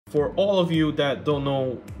For all of you that don't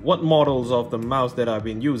know what models of the mouse that I've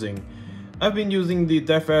been using the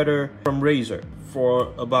Death Adder from Razer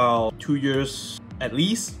for about 2 years at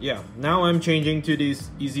least. Yeah, now I'm changing to this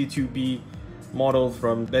EZ2B model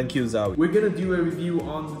from BenQ ZOWIE. We're gonna do a review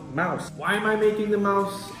on mouse. Why am I making the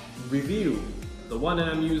mouse review? The one that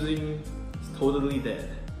I'm using is totally dead.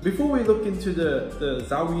 Before we look into the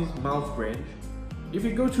ZOWIE's mouse branch, if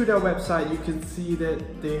you go to their website, you can see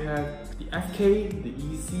that they have the FK, the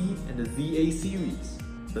EC, and the ZA series.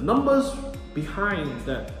 The numbers behind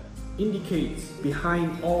that indicates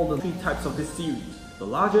behind all the 3 types of this series. The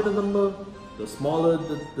larger the number, the smaller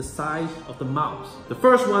the size of the mouse. The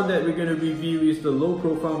first one that we're going to review is the low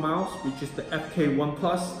profile mouse, which is the FK1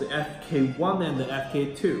 Plus, the FK1 and the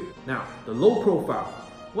FK2. Now, the low profile,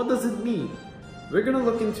 what does it mean? We're going to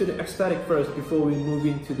look into the aesthetic first before we move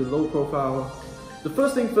into the low profile. The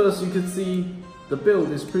first thing first, you can see the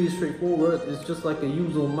build is pretty straightforward. It's just like a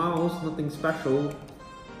usual mouse, nothing special.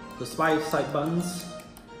 The side buttons,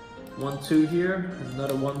 1, 2 here,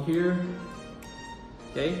 another one here.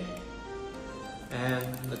 Okay. And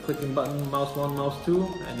the clicking button, mouse 1, mouse 2,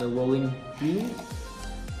 and the rolling wheel.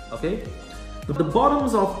 Okay. The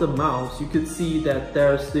bottoms of the mouse, you could see that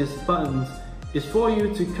there's this buttons. It's for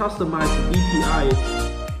you to customize the DPI,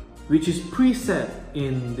 which is preset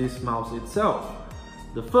in this mouse itself.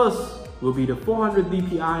 The first will be the 400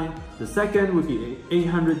 DPI, the second would be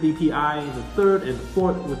 800 DPI, the third and the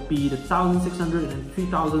fourth would be the 1600 and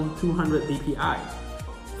 3200 DPI.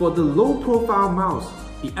 For the low profile mouse,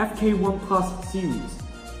 the FK1 Plus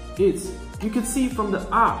series, you can see from the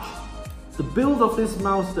arch, the build of this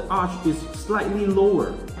mouse, the arch is slightly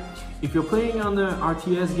lower. If you're playing on the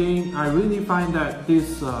RTS game, I really find that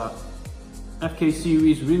this FK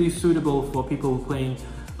series is really suitable for people playing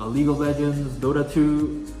League of Legends, Dota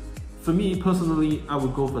 2. For me personally, I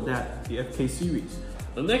would go for that, the FK series.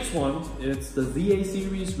 The next one is the ZA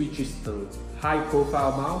series, which is the high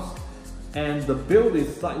profile mouse, and the build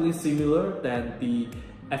is slightly similar than the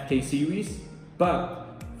FK series, but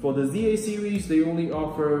for the ZA series they only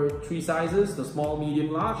offer 3 sizes, the small, medium,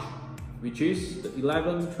 large, which is the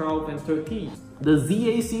 11, 12 and 13. The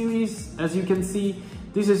ZA series, as you can see,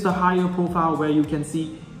 this is the higher profile where you can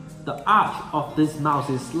see the arch of this mouse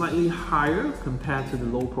is slightly higher compared to the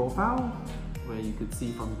low profile, where you could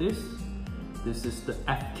see from this. This is the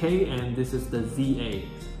FK and this is the ZA. You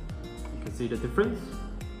can see the difference?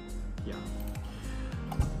 Yeah.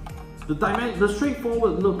 The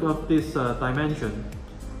straightforward look of this dimension,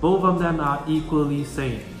 both of them are equally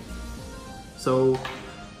same. So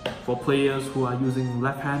for players who are using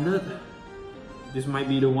left-handed, this might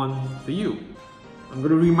be the one for you. I'm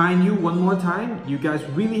going to remind you one more time, you guys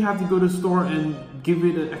really have to go to the store and give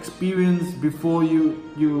it an experience before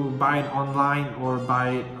you buy it online or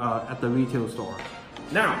buy it at the retail store.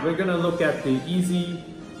 Now we're going to look at the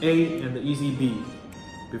EZ-A and the EZ-B.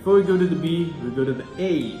 Before we go to the B, we go to the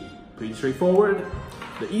A. Pretty straightforward.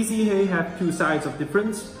 The EZ-A have 2 sides of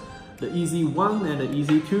difference. The EZ-1 and the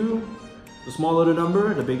EZ-2. The smaller the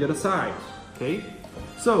number, the bigger the size. Okay?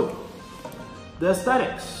 So, the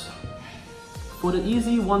aesthetics. For the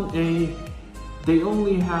EZ-1A, they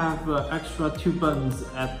only have extra 2 buttons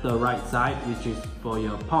at the right side, which is for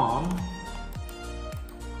your palm,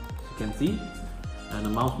 as you can see, and the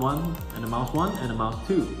mouse 1, and the mouse 1, and the mouse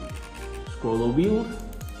 2. Scroller wheel,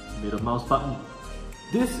 middle mouse button.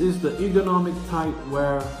 This is the ergonomic type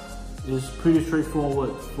where it's pretty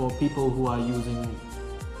straightforward for people who are using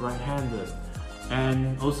right-handed.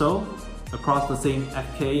 And also, across the same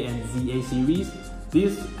FK and ZA series,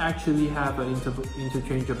 these actually have an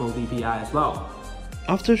interchangeable DPI as well.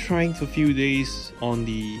 After trying for a few days on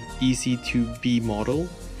the EZ2B model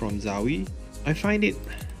from ZOWIE, I find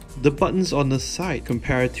the buttons on the side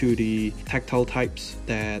compared to the tactile types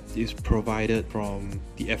that is provided from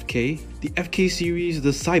the FK. The FK series,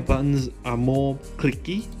 the side buttons are more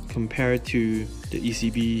clicky compared to the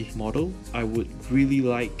ECB model. I would really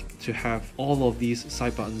like to have all of these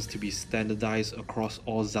side buttons to be standardized across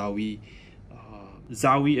all ZOWIE.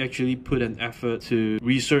 ZOWIE actually put an effort to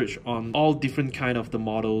research on all different kind of the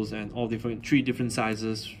models and all 3 different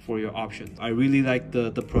sizes for your options. I really like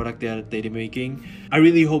the product that they're making. I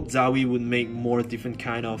really hope ZOWIE would make more different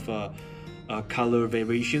kind of color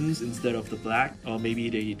variations instead of the black, or maybe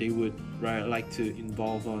they would like to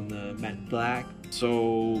involve on matte black.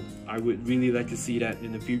 So I would really like to see that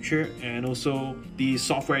in the future. And also the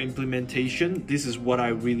software implementation, this is what I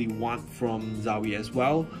really want from ZOWIE as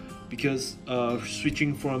well, because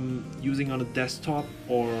switching from using on a desktop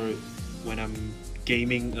or when I'm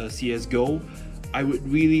gaming CSGO, I would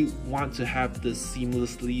really want to have the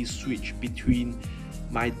seamlessly switch between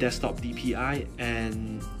my desktop DPI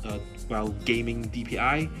and well, gaming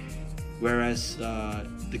DPI, whereas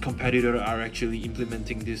the competitor are actually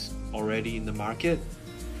implementing this already in the market.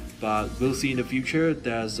 But we'll see in the future.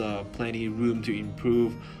 There's plenty room to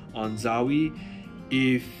improve on ZOWIE.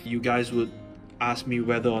 If you guys would ask me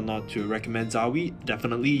whether or not to recommend ZOWIE,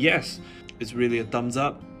 definitely yes. It's really a thumbs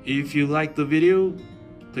up. If you like the video,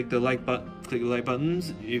 click the like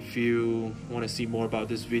buttons. If you want to see more about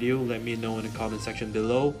this video, let me know in the comment section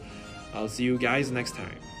below. I'll see you guys next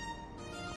time.